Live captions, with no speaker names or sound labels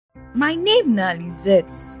My name na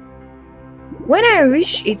Lizette. When I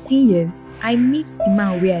reach 18 years, I meet the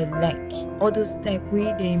man wey I like. All those type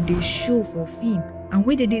wey dem dey show for film and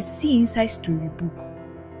wey dey see inside storybook.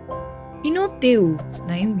 E no tey o,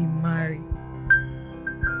 na him we marry.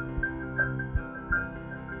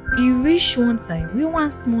 E reach one time wey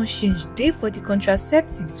one small change dey for the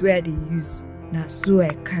contraceptives wey I dey use. Na so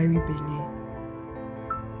I carry belle.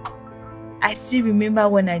 I still remember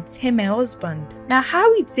when I tell my husband, na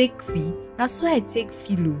how we take feel, na so I take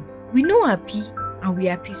feel o. We no happy and we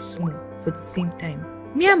happy small for the same time.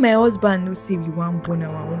 Me and my husband know say we wan born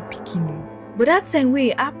our own pikin o. But that time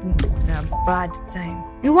wey e happen na bad time.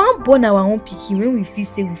 We wan born our own pikin when we feel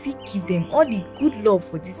say we fit give them all the good love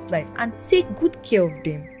for this life and take good care of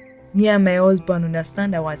them. Me and my husband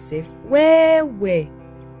understand ourselves well well.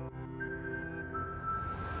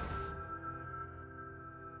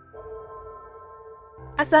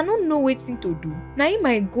 As I no know wetin to do, na him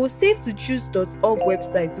I go save2choose.org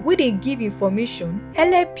website wey dey give information,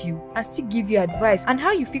 help you and still give you advice on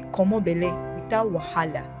how you fit comot belle without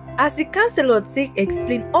wahala. As the counselor take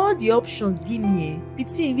explain all the options give me, the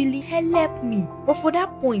thing really help me. But for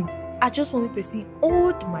that point, I just want person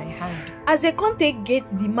hold my hand. As they come take get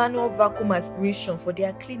the manual vacuum aspiration for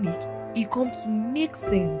their clinic, e come to make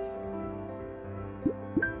sense.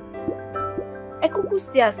 I kuku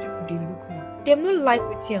see as people dey look me. Dem no like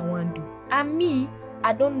wetin I wan do. And me,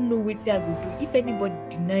 I don't know wetin I go do if anybody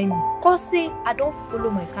deny me. Cause say I don't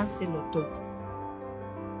follow my counselor talk.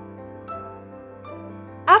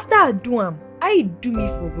 After I do am, how e do me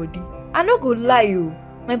for body? I no go lie o,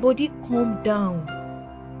 my body calm down.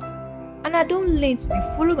 And I don learn to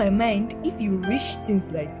dey follow my mind if you reach things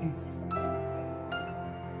like this.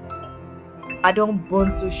 I don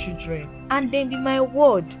born 2 children and dem be my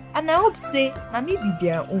word, and I hope say na me be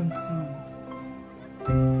their own too.